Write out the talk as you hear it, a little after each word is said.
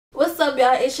up,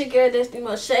 y'all? It's your girl Destiny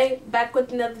Moche, back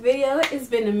with another video. It's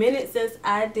been a minute since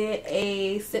I did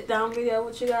a sit down video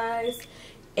with you guys,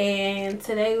 and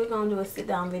today we're gonna do a sit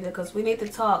down video because we need to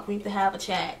talk, we need to have a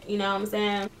chat, you know what I'm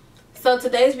saying? So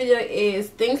today's video is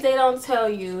things they don't tell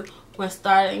you when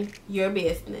starting your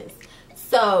business.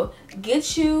 So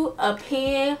get you a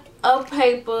pen, a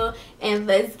paper, and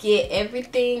let's get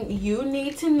everything you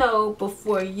need to know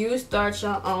before you start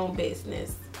your own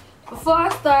business. Before I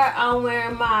start, I'm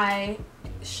wearing my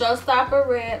Showstopper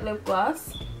Red lip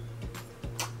gloss,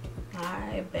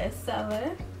 my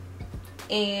bestseller,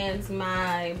 and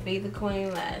my Be the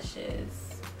Queen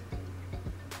lashes.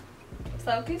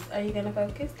 Focus? Are you gonna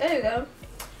focus? There you go.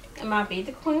 And my Be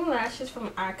the Queen lashes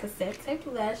from our cassette tape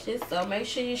lashes. So make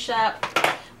sure you shop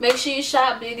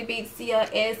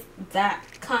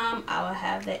beautybeatscls.com. I will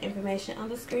have that information on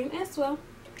the screen as well.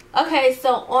 Okay,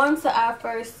 so on to our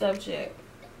first subject.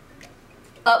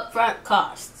 Upfront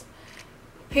costs.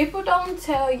 People don't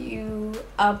tell you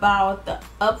about the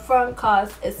upfront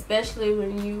costs, especially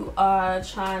when you are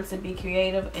trying to be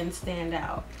creative and stand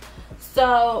out.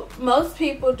 So most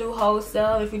people do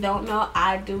wholesale. If you don't know,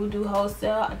 I do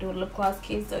wholesale. I do a lip gloss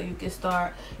kit, so you can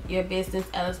start your business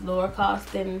at a lower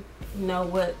cost than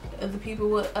what other people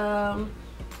would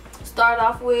start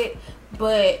off with.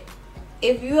 But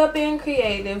if you are being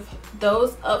creative,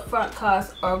 those upfront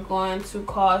costs are going to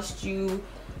cost you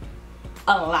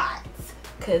a lot,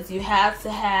 because you have to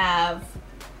have,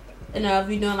 if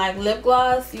you're doing like lip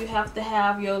gloss, you have to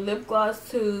have your lip gloss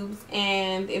tubes,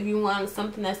 and if you want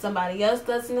something that somebody else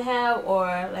doesn't have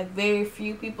or like very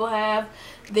few people have,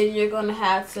 then you're gonna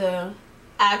have to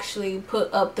actually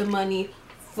put up the money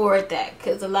for that,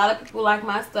 because a lot of people like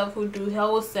myself who do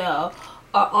wholesale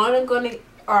are only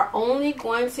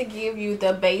going to give you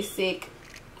the basic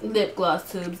lip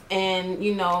gloss tubes, and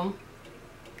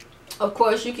of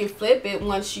course you can flip it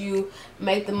once you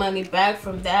make the money back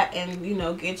from that and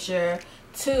get your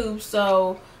tube.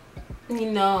 So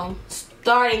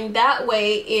starting that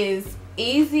way is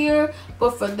easier,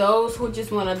 but for those who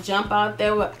just want to jump out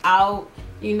there without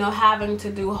having to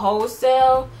do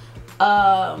wholesale,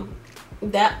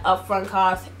 that upfront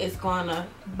cost is gonna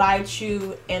bite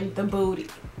you in the booty.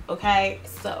 Okay,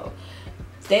 so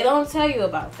they don't tell you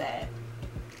about that,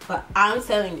 but I'm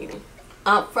telling you,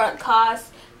 upfront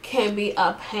costs can be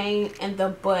a pain in the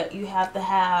butt. You have to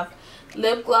have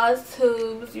lip gloss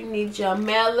tubes, you need your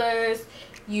mailers,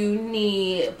 you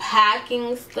need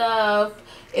packing stuff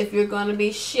if you're going to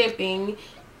be shipping.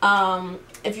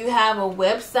 If you have a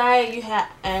website,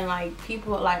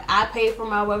 people I paid for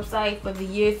my website for the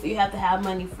year, so you have to have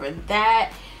money for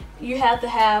that. You have to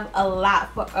have a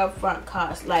lot for upfront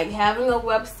costs. Like, having a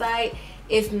website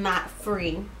is not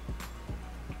free.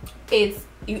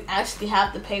 You actually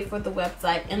have to pay for the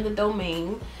website and the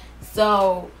domain,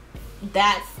 so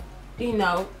that's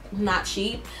not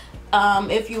cheap.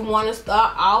 If you want to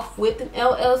start off with an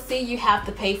LLC, you have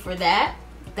to pay for that.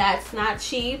 That's not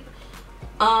cheap.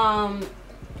 You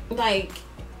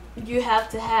have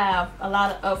to have a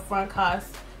lot of upfront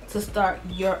costs to start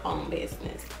your own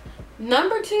business.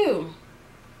 Number 2,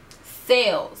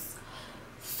 sales.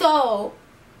 So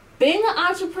being an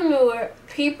entrepreneur,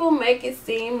 people make it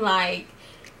seem like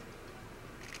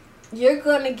you're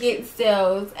gonna get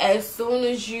sales as soon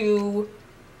as you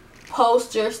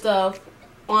post your stuff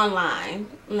online.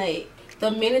 Like, the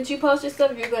minute you post your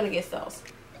stuff, you're gonna get sales.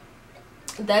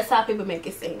 That's how people make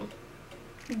it seem.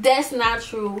 That's not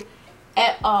true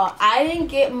at all. I didn't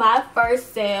get my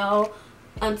first sale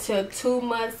until 2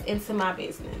 months into my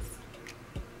business.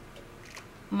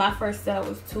 My first sale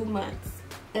was 2 months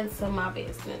into my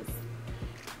business,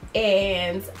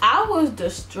 and I was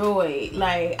destroyed.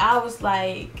 I was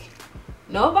like,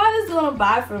 nobody's gonna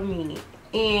buy from me,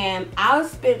 and I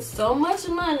spent so much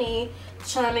money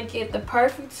trying to get the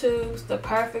perfect tubes, the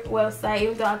perfect website.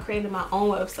 Even though I created my own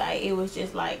website, it was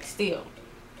just like, still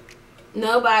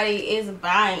nobody is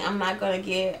buying. I'm not gonna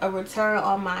get a return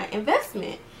on my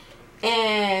investment,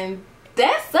 and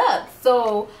that sucks.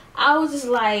 So I was just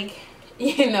like,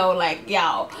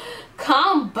 y'all,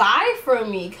 come buy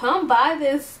from me, come buy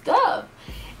this stuff.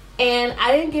 And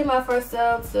I didn't get my first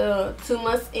sale till 2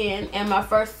 months in, and my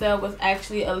first sale was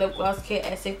actually a lip gloss kit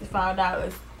at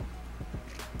 $65.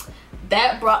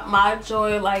 That brought my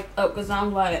joy up, because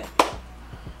I'm like,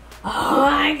 oh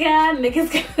my god,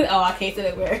 niggas oh, I can't say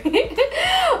that word.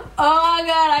 Oh my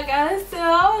god, I got a sale.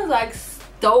 I was like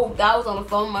stoked. I was on the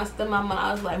phone with my stepmama.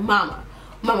 I was like, mama,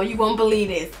 you won't believe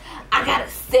this, I got a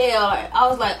sale. I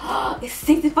was like, oh, it's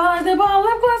 $65 to buy a lip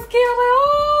gloss kit. I was like,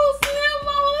 oh snap,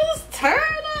 mama, let's turn up.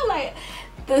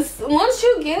 Once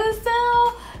you get a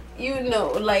sale, you know,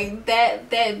 like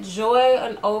that joy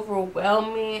and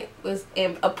overwhelming was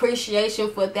and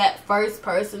appreciation for that first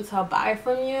person to buy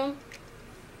from you.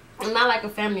 Not like a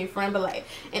family friend, but like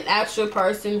an actual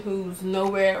person who's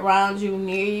nowhere around you,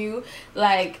 near you.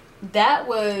 Like, that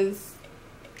was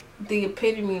the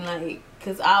epitome, like,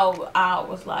 because I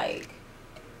was like,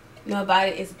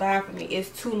 nobody is buying from me. It's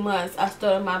 2 months. I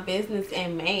started my business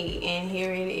in May, and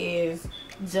here it is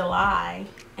July,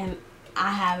 and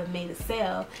I haven't made a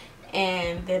sale.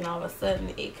 And then all of a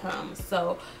sudden it comes.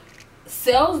 So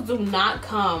sales do not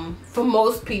come for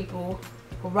most people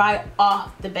right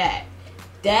off the bat.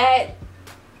 That's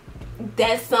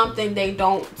something they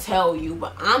don't tell you,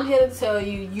 but I'm here to tell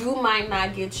you, you might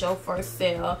not get your first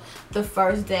sale the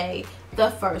first day, the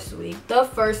first week, the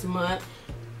first month,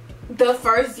 the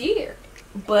first year.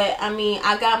 But I mean,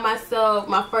 I got my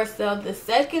first sale the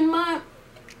second month,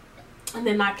 and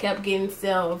then I kept getting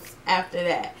sales after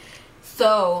that.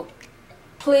 So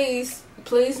please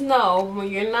know,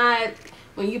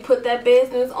 when you put that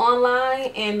business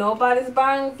online and nobody's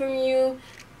buying from you,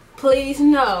 please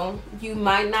know you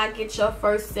might not get your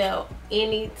first sale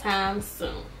anytime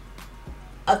soon.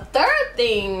 A third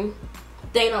thing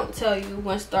they don't tell you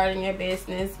when starting your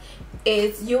business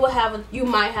is you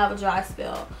might have a dry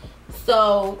spell.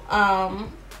 So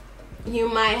you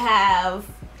might have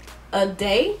a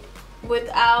day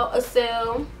without a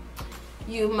sale.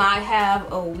 You might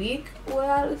have a week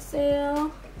without a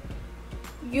sale.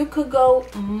 You could go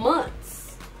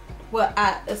months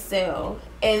without a sale.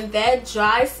 And that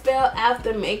dry spell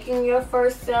after making your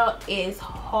first sale is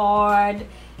hard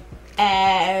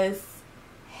as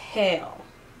hell.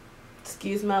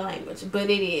 Excuse my language,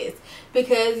 but it is.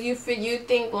 Because you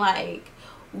think like,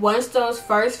 once those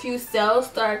first few sales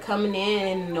start coming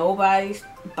in and nobody's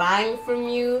buying from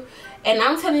you, and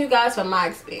I'm telling you guys from my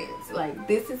experience, like,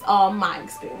 this is all my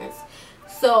experience.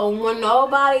 So when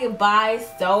nobody buys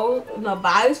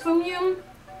from you,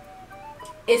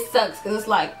 it sucks, because it's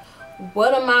like,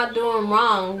 what am I doing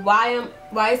wrong? Why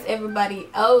is everybody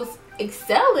else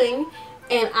excelling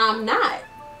and I'm not?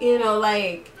 You know,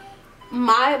 like,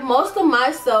 most of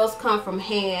my sales come from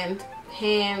hand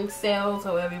sales,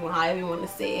 however you want to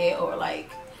say it, or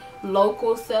like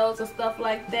local sales and stuff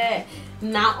like that,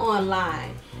 not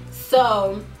online.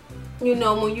 So, you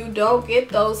know, when you don't get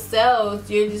those sales,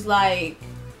 you're just like,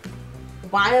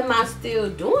 why am I still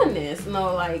doing this? You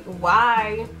know, like,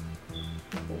 why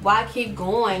keep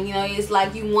going? You know, it's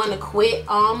like you want to quit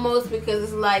almost, because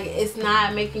it's like, it's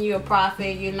not making you a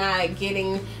profit. You're not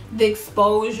getting the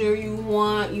exposure you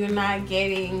want. You're not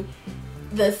getting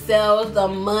the sales, the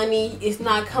money. It's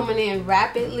not coming in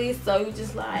rapidly. So you're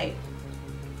just like,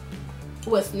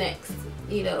 what's next?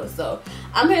 You know, so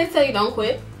I'm here to tell you, don't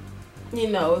quit. You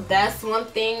know, that's one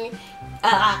thing.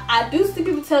 I do see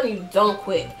people telling you don't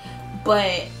quit,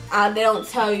 but they don't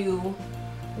tell you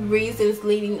reasons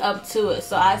leading up to it.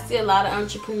 So I see a lot of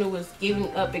entrepreneurs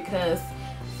giving up because,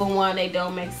 for one, they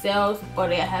don't make sales, or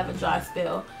they have a dry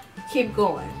spell. Keep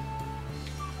going.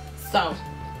 So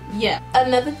yeah,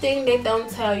 another thing they don't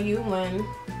tell you when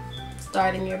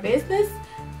starting your business,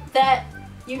 that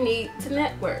you need to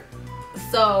network.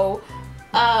 So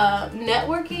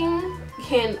networking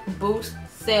can boost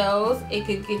sales. It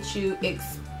could get you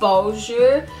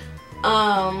exposure.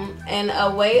 And a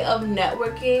way of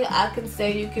networking, I can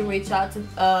say, you can reach out to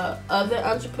other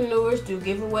entrepreneurs, do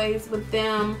giveaways with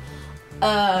them.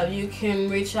 You can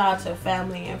reach out to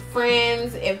family and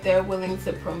friends if they're willing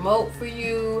to promote for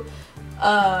you.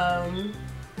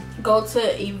 Go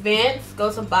to events,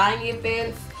 go to buying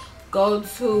events, go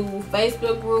to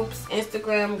Facebook groups,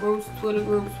 Instagram groups, Twitter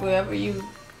groups, wherever you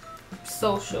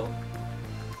social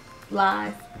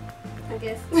live, I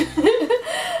guess.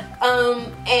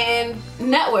 And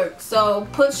network. So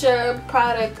put your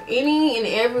product any and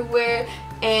everywhere,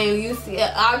 and you see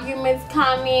arguments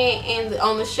comment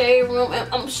on the shade room,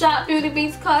 and Shop Beauty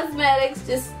Beats Cosmetics,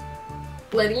 just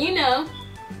letting you know.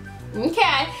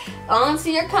 Okay, on to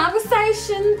your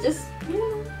conversation, just, you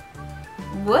know,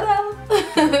 whatever.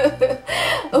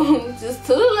 Just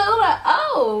to the little, like,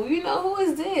 oh, you know, who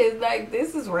is this? Like,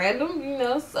 this is random, you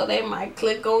know, so they might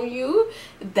click on you.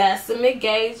 That's some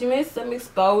engagement, some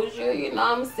exposure, you know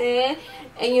what I'm saying?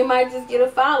 And you might just get a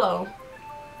follow.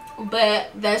 But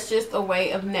that's just a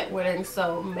way of networking.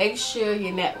 So make sure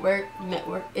you network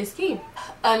is key.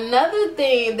 Another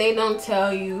thing they don't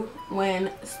tell you when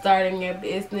starting your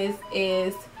business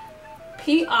is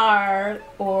PR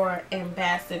or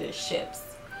ambassadorships.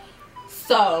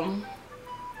 So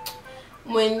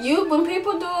when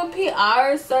people do a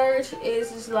PR search,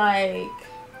 it's just like,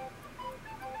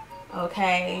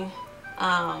 okay,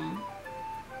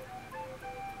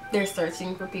 they're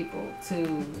searching for people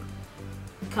to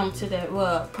come to their,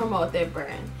 well, promote their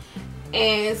brand.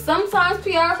 And sometimes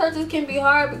PR searches can be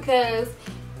hard because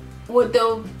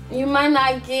you might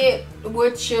not get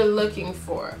what you're looking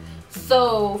for.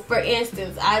 So for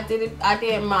instance, I did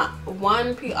my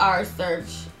one PR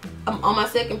search. I'm on my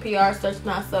second PR search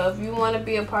now. So if you want to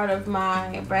be a part of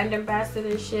my brand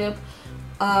ambassadorship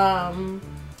 /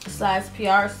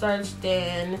 PR search,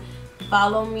 then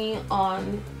follow me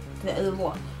on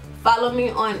Instagram,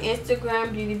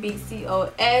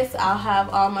 BeautyBeatCOS. I'll have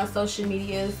all my social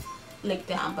medias linked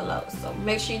down below. So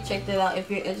make sure you check that out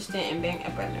if you're interested in being a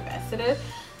brand ambassador.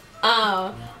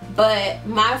 But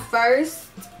my first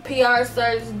PR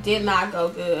search did not go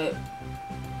good.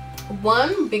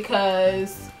 One,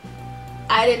 because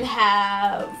I didn't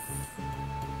have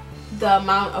the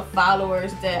amount of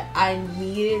followers that I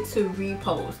needed to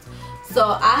repost.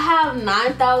 So I have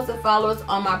 9,000 followers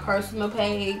on my personal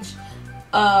page,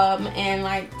 and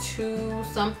like 2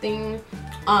 something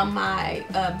on my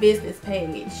business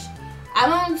page. I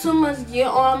don't too much get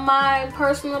on my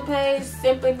personal page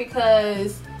simply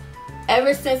because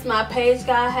ever since my page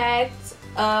got hacked,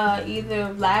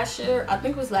 either last year, I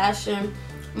think it was last year,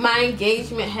 my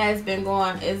engagement has been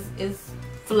going is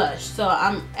flush. So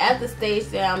I'm at the stage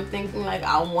that I'm thinking like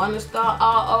I want to start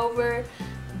all over,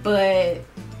 but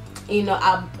you know,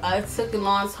 I took a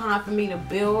long time for me to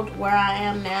build where I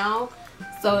am now.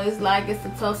 So it's like it's a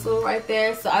tussle right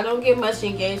there. So I don't get much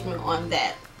engagement on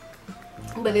that,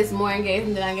 but it's more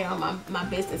engagement than I get on my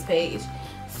business page.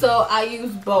 So I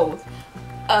use both.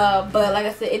 But like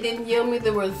I said, it didn't yield me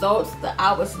the results that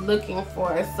I was looking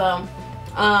for. So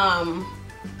I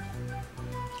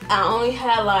only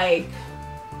had like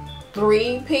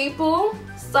 3 people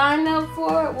sign up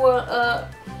for it.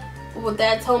 Well,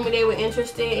 that told me they were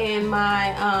interested in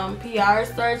my PR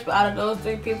search. But out of those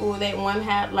 3 people, one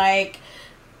had like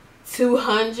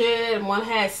 200, one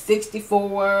had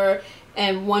 64,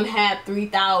 and one had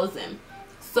 3,000.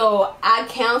 So I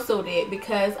canceled it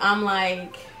because I'm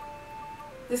like,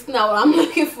 this is not what I'm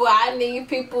looking for. I need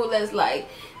people that's like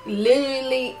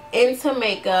literally into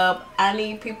makeup. I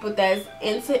need people that's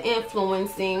into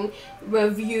influencing,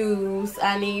 reviews.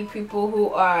 I need people who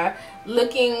are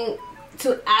looking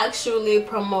to actually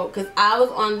promote, because I was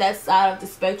on that side of the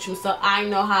spectrum, so I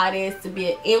know how it is to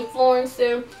be an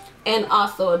influencer and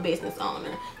also a business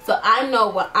owner. So I know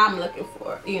what I'm looking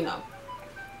for, you know.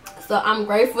 So I'm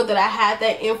grateful that I had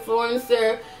that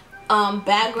influencer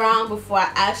background before I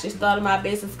actually started my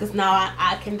business, because now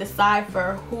I can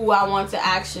decipher who I want to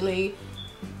actually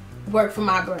work for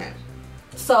my brand.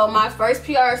 So my first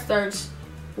PR search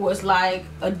was like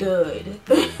a dud.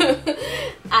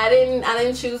 I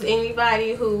didn't choose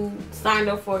anybody who signed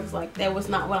up for it. Like, that was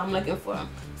not what I'm looking for.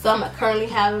 So I'm currently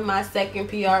having my second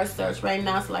PR search right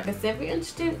now. So like I said, if you're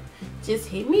interested, just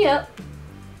hit me up.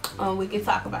 We can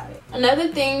talk about it. Another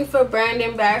thing for brand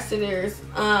ambassadors,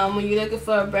 when you're looking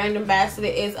for a brand ambassador,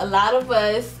 is a lot of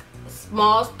us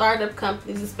small startup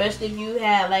companies, especially if you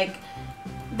had like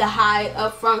the high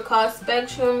upfront cost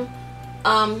spectrum,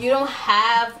 you don't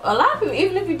have, a lot of people,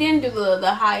 even if you didn't do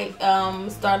the high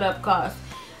startup cost,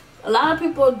 a lot of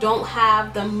people don't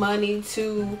have the money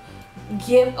to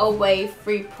give away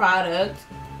free product.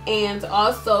 And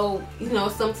also, you know,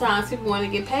 sometimes people want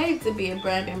to get paid to be a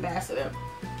brand ambassador.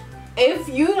 If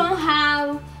you don't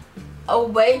have a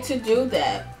way to do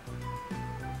that,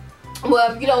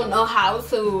 well, if you don't know how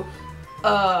to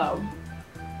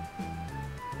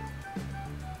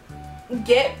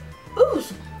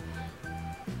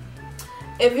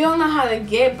if you don't know how to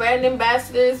get brand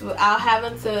ambassadors without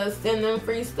having to send them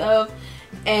free stuff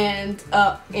and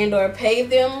or pay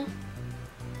them,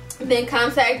 then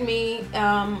contact me,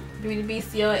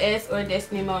 BeautyBeatCOS or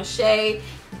Destiny Moche,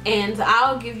 and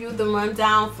I'll give you the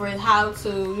rundown for how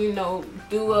to, you know,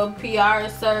 do a PR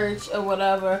search or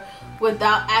whatever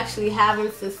without actually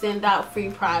having to send out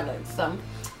free products. So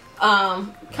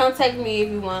contact me if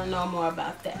you want to know more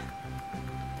about that.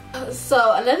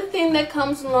 So another thing that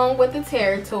comes along with the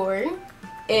territory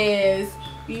is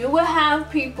you will have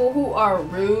people who are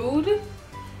rude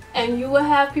and you will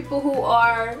have people who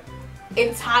are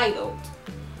entitled.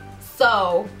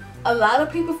 So a lot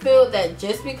of people feel that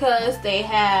just because they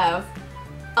have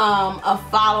a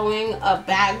following, a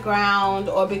background,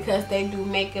 or because they do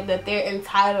makeup, that they're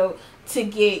entitled to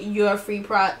get your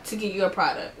your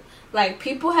product. Like,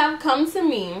 people have come to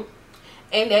me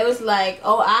and they was like,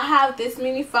 oh, I have this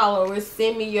many followers,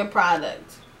 send me your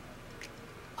product.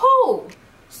 Who?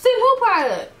 Send who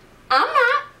product? I'm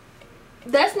not.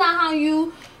 That's not how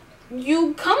you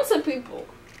come to people.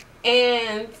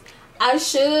 And I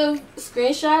should have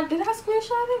screenshot. Did I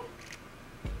screenshot it?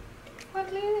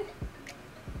 What, lady?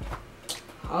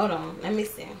 Hold on, let me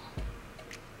see.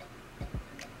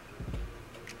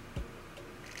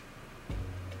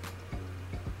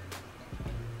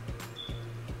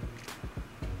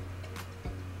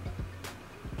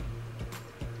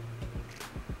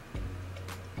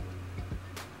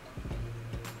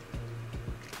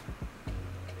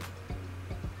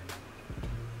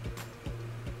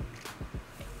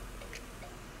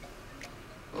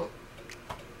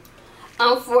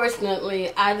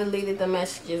 Unfortunately, I deleted the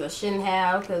messages. I shouldn't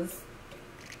have, because,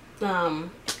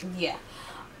 yeah.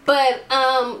 But,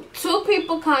 2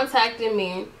 people contacted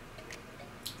me.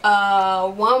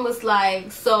 One was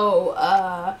like,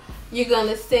 so, you're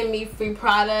gonna send me free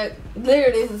product.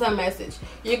 Literally, this is her message.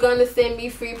 You're gonna send me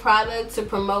free product to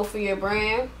promote for your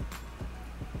brand.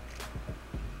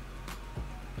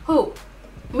 Who?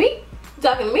 Me? You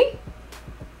talking to me?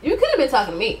 You could have been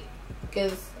talking to me.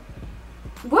 Because,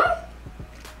 what?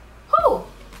 Who?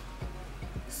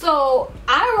 So,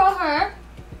 I wrote her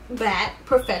back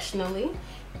professionally.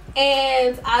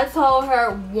 And I told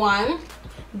her, 1,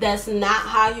 that's not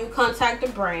how you contact a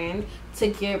brand to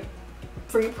get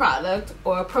free product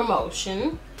or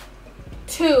promotion.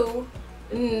 2,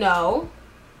 no.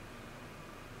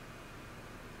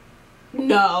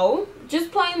 No.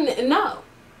 Just plain no.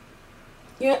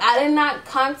 I did not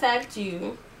contact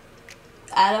you.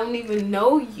 I don't even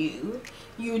know you.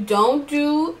 You don't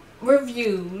do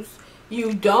reviews.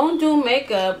 You don't do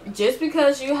makeup. Just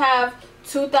because you have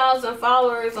 2,000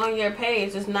 followers on your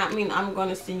page does not mean I'm going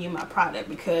to send you my product,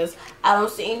 because I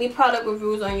don't see any product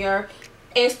reviews on your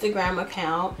Instagram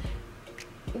account.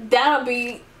 That'll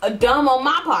be a dumb on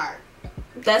my part.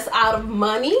 That's out of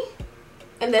money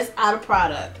and that's out of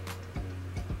product.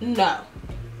 No.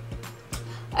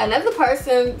 Another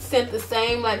person sent the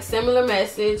same, like, similar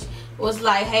message. Was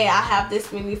like, hey, I have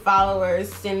this many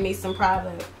followers, send me some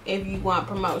product if you want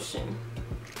promotion.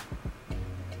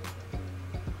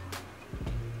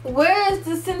 Where is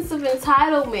the sense of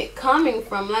entitlement coming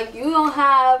from? Like, you don't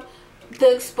have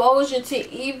the exposure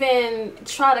to even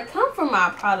try to come for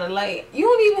my product. Like, you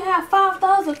don't even have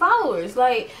 5,000 followers.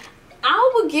 Like,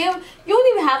 I would give, you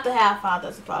don't even have to have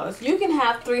 5,000 followers. You can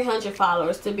have 300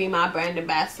 followers to be my brand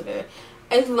ambassador.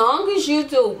 As long as you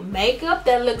do makeup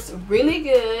that looks really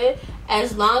good,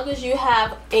 as long as you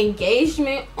have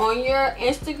engagement on your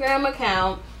Instagram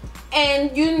account, and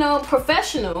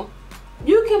professional,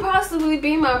 you can possibly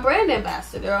be my brand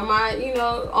ambassador or my,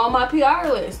 on my PR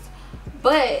list.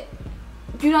 But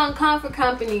you don't come for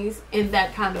companies in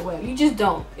that kind of way. You just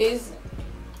don't.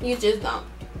 You just don't.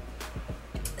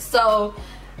 So,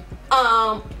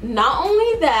 not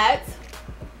only that,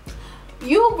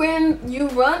 you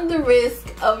run the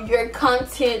risk of your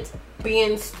content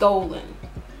being stolen.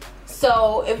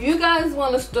 So if you guys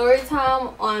want a story time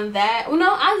on that, well,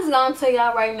 no, I'm just gonna tell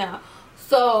y'all right now.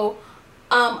 So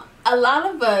a lot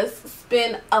of us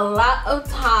spend a lot of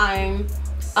time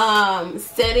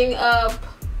setting up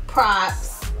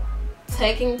props,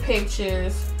 taking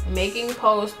pictures, making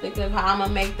posts because how I'm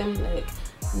gonna make them look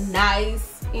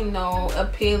nice,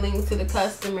 appealing to the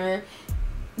customer.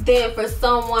 Then for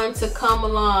someone to come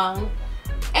along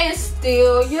and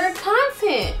steal your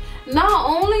content. Not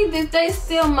only did they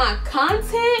steal my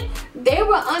content, they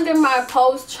were under my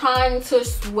post trying to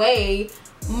sway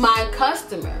my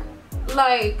customer.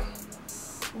 Like,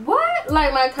 what?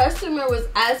 Like, my customer was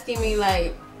asking me,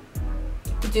 like,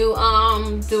 do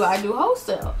I do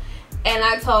wholesale? And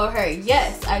I told her,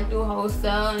 yes, I do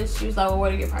wholesale. And she was like, well,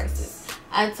 what are your prices?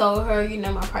 I told her,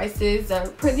 my prices are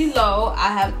pretty low.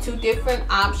 I have 2 different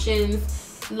options.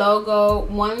 Logo,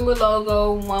 one with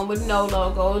logo, one with no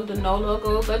logo. The no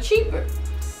logos are cheaper.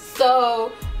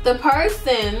 So the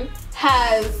person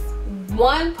has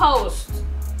 1 post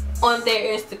on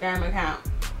their Instagram account.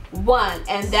 1.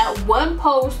 And that 1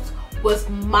 post was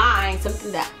mine,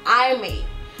 something that I made.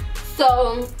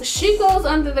 So she goes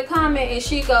under the comment and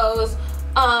she goes,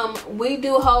 we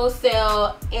do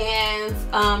wholesale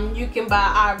and you can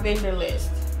buy our vendor list.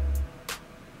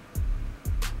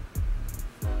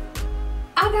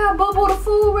 I got Bubble the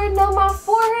Fool written on my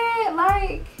forehead.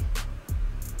 Like,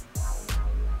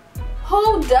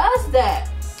 who does that?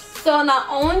 So not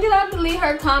only did I delete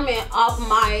her comment off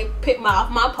my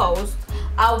post,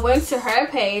 I went to her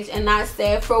page and I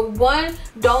said, for 1,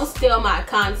 don't steal my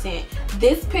content.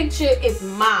 This picture is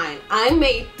mine. I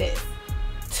made this.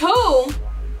 2,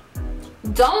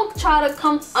 don't try to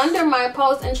come under my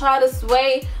post and try to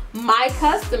sway my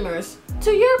customers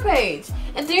to your page.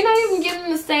 And you're not even giving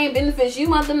them the same benefits. You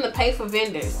want them to pay for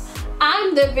vendors.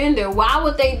 I'm the vendor. Why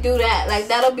would they do that? Like,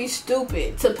 that'll be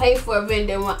stupid to pay for a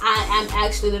vendor when I am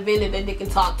actually the vendor that they can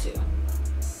talk to.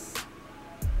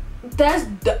 that's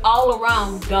all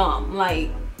around dumb. Like,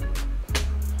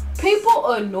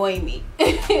 people annoy me.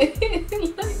 Like,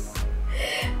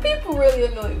 people really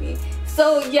annoy me.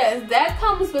 So yes, that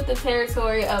comes with the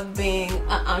territory of being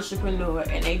an entrepreneur,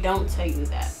 and they don't tell you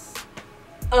that.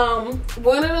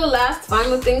 One of the last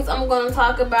final things I'm going to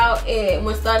talk about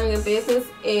when starting a business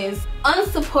is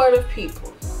unsupportive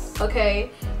people. Okay,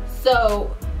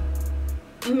 so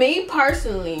me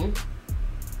personally,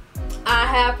 I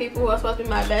have people who are supposed to be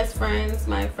my best friends,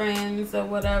 my friends or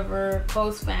whatever,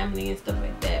 close family and stuff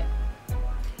like that.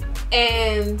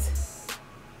 And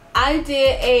I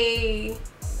did a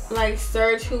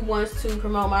search who wants to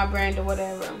promote my brand or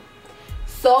whatever.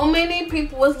 So many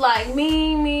people was like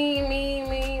me.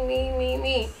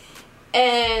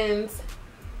 And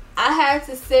I had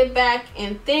to sit back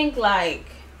and think, like,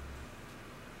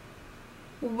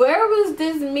 where was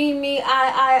this me,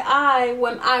 I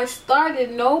when I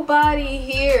started? Nobody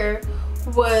here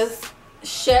was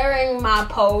sharing my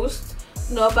post.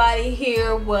 Nobody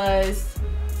here was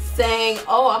saying,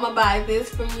 oh, I'm gonna buy this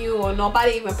from you, or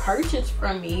nobody even purchased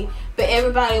from me, but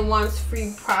everybody wants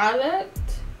free product.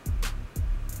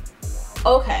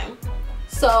 Okay,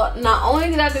 so not only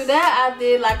did I do that, I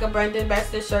did like a brand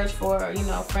ambassador search for, you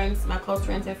know, friends, my close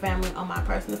friends and family on my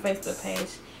personal Facebook page.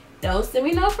 Don't send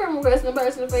me no friend request on my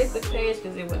personal Facebook page,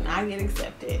 because it would not get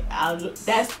accepted.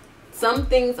 That's some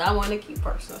things I want to keep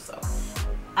personal. So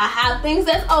I have things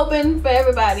that's open for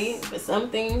everybody, but some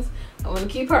things I want to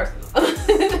keep personal.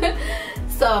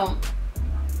 So,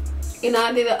 you know,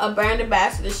 I did a brand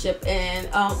ambassadorship and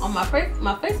on my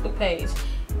Facebook page,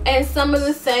 and some of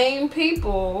the same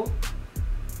people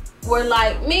were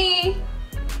like me.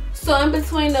 So in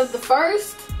between of the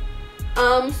first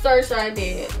search I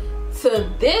did to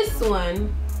this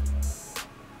one,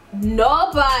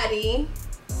 nobody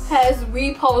has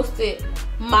reposted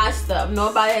my stuff.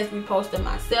 Nobody has reposted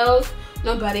my sales.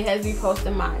 Nobody has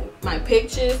reposted my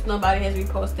pictures. Nobody has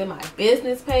reposted my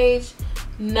business page.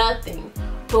 Nothing.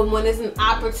 But when it's an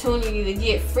opportunity to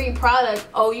get free product,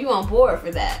 oh, you on board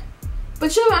for that.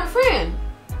 But you're my friend.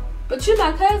 But you're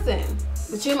my cousin.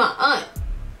 But you're my aunt.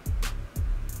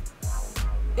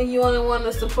 And you only want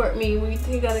to support me when you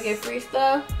think you gotta get free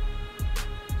stuff?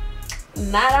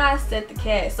 Not I, said the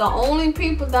cat. So only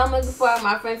people that I'm looking for are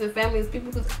my friends and family, is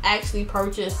people who's actually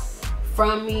purchased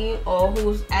from me, or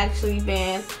who's actually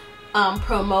been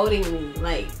promoting me.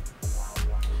 Like,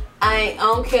 I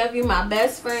don't care if you're my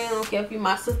best friend, I don't care if you're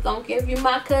my sister, I don't care if you're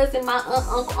my cousin, my aunt,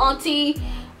 uncle, auntie.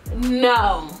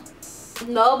 No,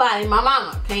 nobody, my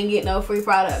mama can't get no free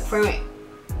product from me.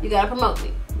 You gotta promote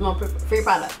me. You want free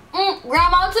product?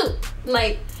 Grandma too.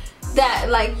 Like that.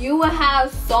 Like, you will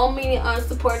have so many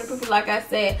unsupported people. Like I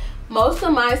said, most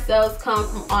of my sales come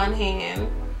from on hand,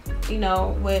 you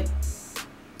know, with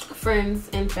friends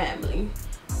and family.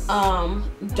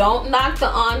 Don't knock the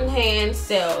on hand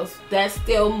sales. That's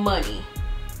still money.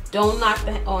 Don't knock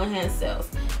the on hand sales.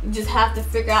 You just have to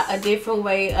figure out a different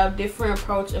way, a different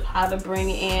approach of how to bring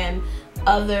in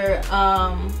other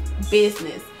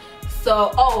business.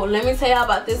 So, oh, let me tell y'all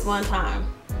about this one time.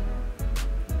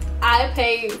 I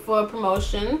paid for a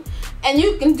promotion, and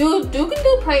you can do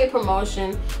paid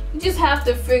promotion. You just have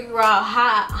to figure out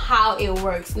how it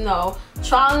works. No,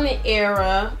 trial and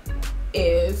error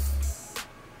is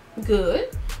good.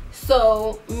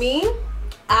 So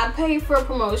I paid for a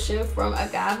promotion from a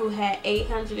guy who had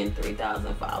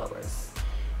 803,000 followers,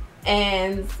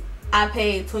 and I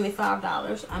paid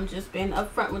 $25. I'm just being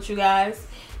upfront with you guys.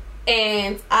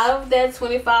 And out of that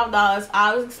 $25,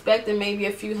 I was expecting maybe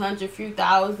a few hundred, few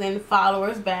thousand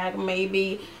followers back,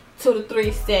 maybe 2 to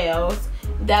 3 sales.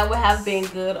 That would have been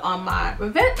good on my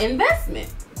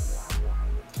investment.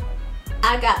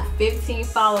 I got 15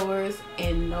 followers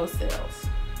and no sales.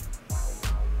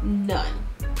 None.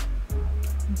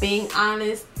 Being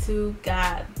honest to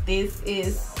God, this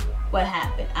is what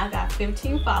happened. I got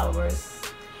 15 followers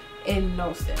and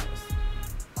no sales.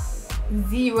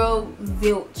 Zero,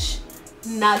 zilch,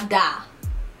 nada.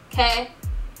 Okay?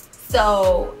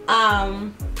 So,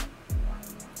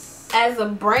 as a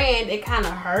brand, it kind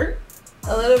of hurt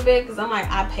a little bit, because I'm like,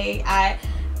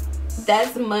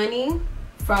 that's money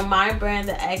from my brand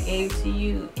that I gave to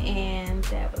you, and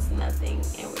that was nothing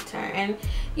in return. And,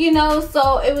 you know,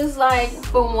 so it was like,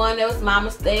 for one, it was my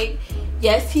mistake.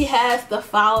 Yes, he has the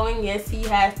following. Yes, he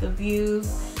has the views.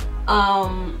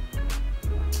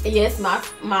 Yes,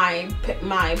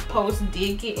 my post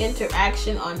did get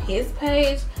interaction on his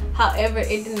page. However,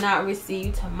 it did not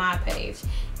receive to my page,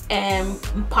 and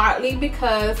partly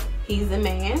because he's a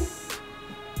man,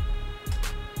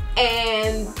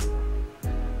 and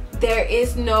there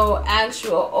is no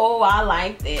actual, oh, I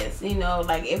like this, you know.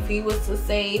 Like if he was to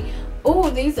say, oh,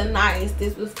 these are nice,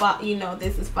 this was you know,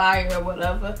 this is fire or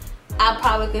whatever, I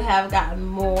probably could have gotten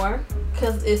more,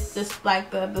 because it's just like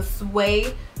the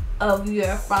sway of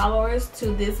your followers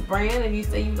to this brand. If you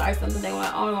say you like something, they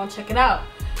want, oh, I want to check it out.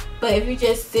 But if you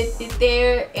just sit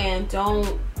there and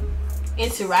don't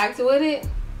interact with it,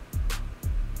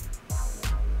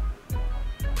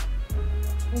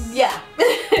 yeah,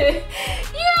 you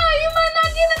might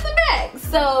not get it back.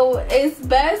 So it's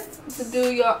best to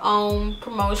do your own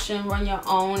promotion, run your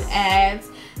own ads,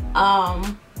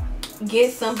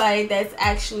 get somebody that's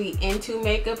actually into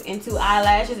makeup, into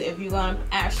eyelashes, if you're gonna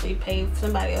actually pay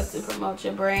somebody else to promote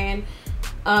your brand.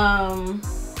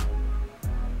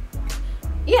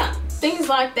 Yeah, things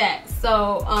like that.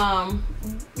 So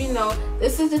you know,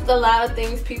 this is just a lot of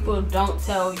things people don't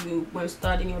tell you when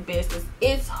starting your business.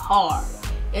 It's hard,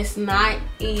 it's not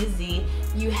easy.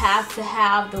 You have to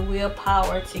have the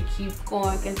willpower to keep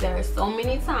going, because there are so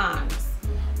many times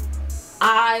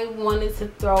I wanted to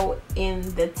throw in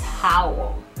the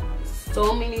towel.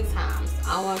 So many times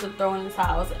I wanted to throw in the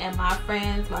towels, and my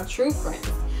friends, my true friends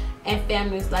and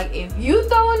family is like, if you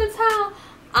throw in the towel,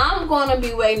 I'm gonna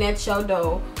be waiting at your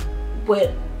door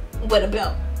with a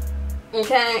belt.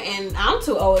 Okay, and I'm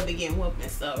too old to begin whooping,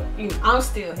 so you know, I'm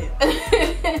still here.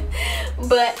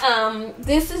 But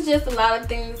this is just a lot of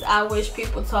things I wish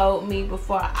people told me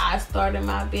before I started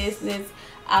my business.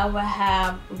 I would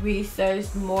have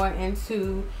researched more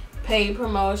into paid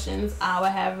promotions. I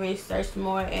would have researched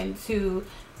more into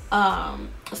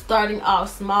starting off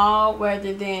small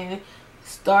rather than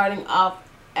starting off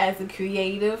as a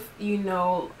creative, you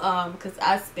know, because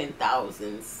I spent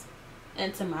thousands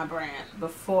into my brand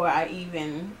before I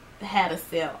even had a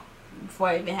sale, before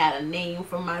I even had a name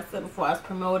for myself, before I was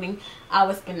promoting. I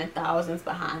was spending thousands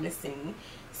behind the scene.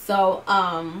 So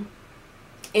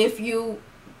if you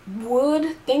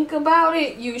would think about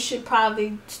it, you should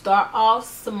probably start off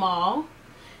small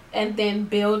and then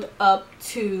build up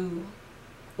to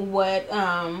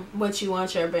what you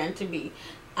want your brand to be.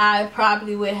 I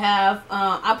probably would have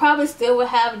I probably still would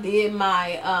have did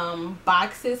my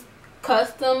boxes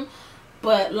custom,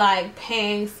 but like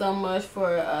paying so much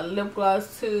for lip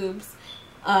gloss tubes,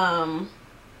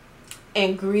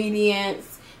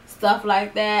 ingredients, stuff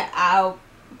like that, I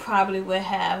probably would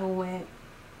have went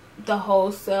the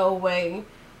wholesale way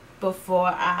before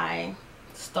I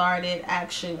started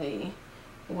actually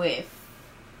with,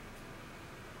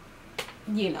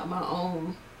 you know, my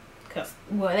own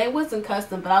custom. Well, it wasn't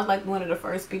custom, but I was like one of the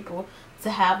first people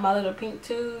to have my little pink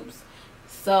tubes.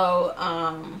 So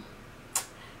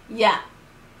yeah,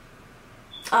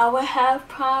 I would have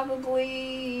probably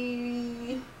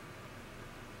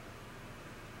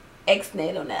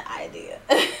ex-nate on that idea.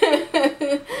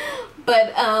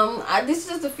 But this is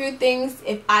just a few things.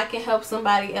 If I can help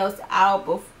somebody else out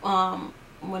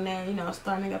when they're, you know,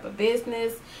 starting up a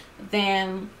business,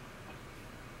 then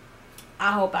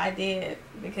I hope I did,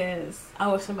 because I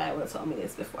wish somebody would have told me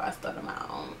this before I started my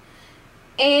own.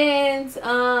 And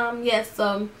yeah,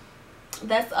 so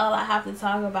that's all I have to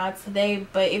talk about today.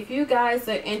 But if you guys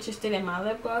are interested in my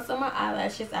lip gloss or my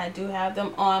eyelashes, I do have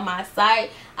them on my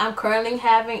site. I'm currently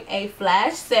having a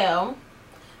flash sale,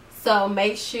 so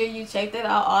make sure you check that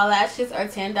out. All lashes are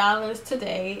 $10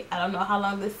 today. I don't know how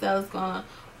long this sale is gonna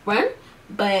run,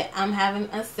 but I'm having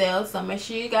a sale, so make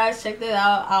sure you guys check that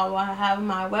out. I will have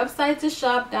my website to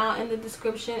shop down in the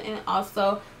description, and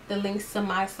also the links to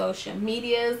my social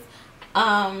medias.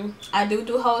 I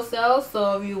do wholesale,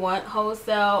 so if you want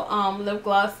wholesale lip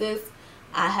glosses,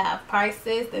 I have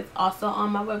prices that's also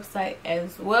on my website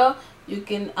as well. You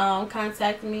can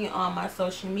contact me on my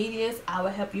social medias. I will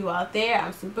help you out there.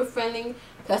 I'm super friendly.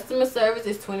 Customer service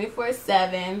is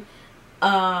 24/7.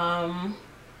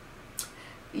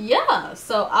 Yeah,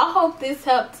 so I hope this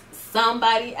helped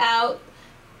somebody out,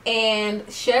 and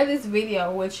share this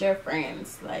video with your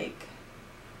friends. Like,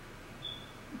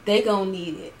 they gonna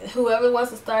need it. Whoever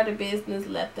wants to start a business,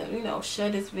 let them, you know, share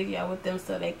this video with them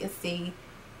so they can see